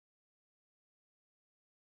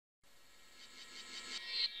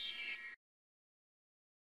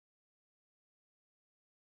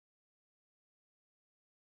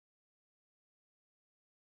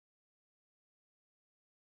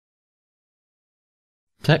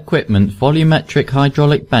TecQuipment Volumetric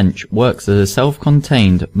Hydraulic Bench works as a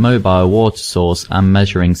self-contained, mobile water source and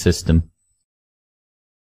measuring system.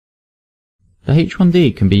 The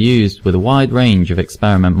H1D can be used with a wide range of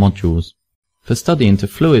experiment modules for study into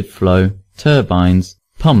fluid flow, turbines,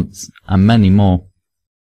 pumps, and many more.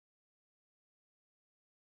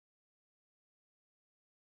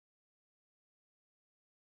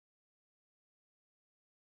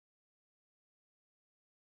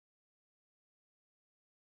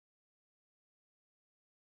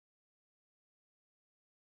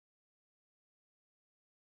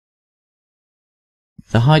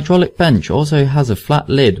 The hydraulic bench also has a flat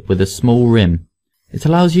lid with a small rim. It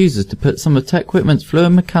allows users to put some of TecQuipment's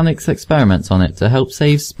fluid mechanics experiments on it to help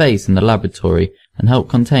save space in the laboratory and help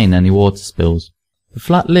contain any water spills. The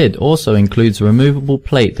flat lid also includes a removable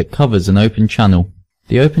plate that covers an open channel.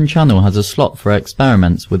 The open channel has a slot for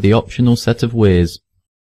experiments with the optional set of weirs.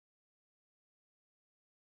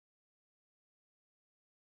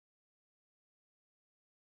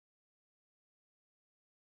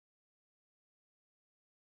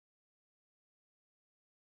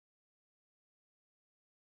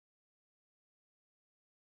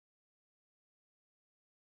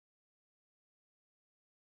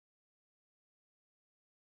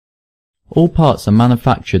 All parts are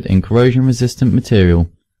manufactured in corrosion-resistant material,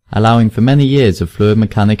 allowing for many years of fluid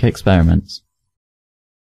mechanic experiments.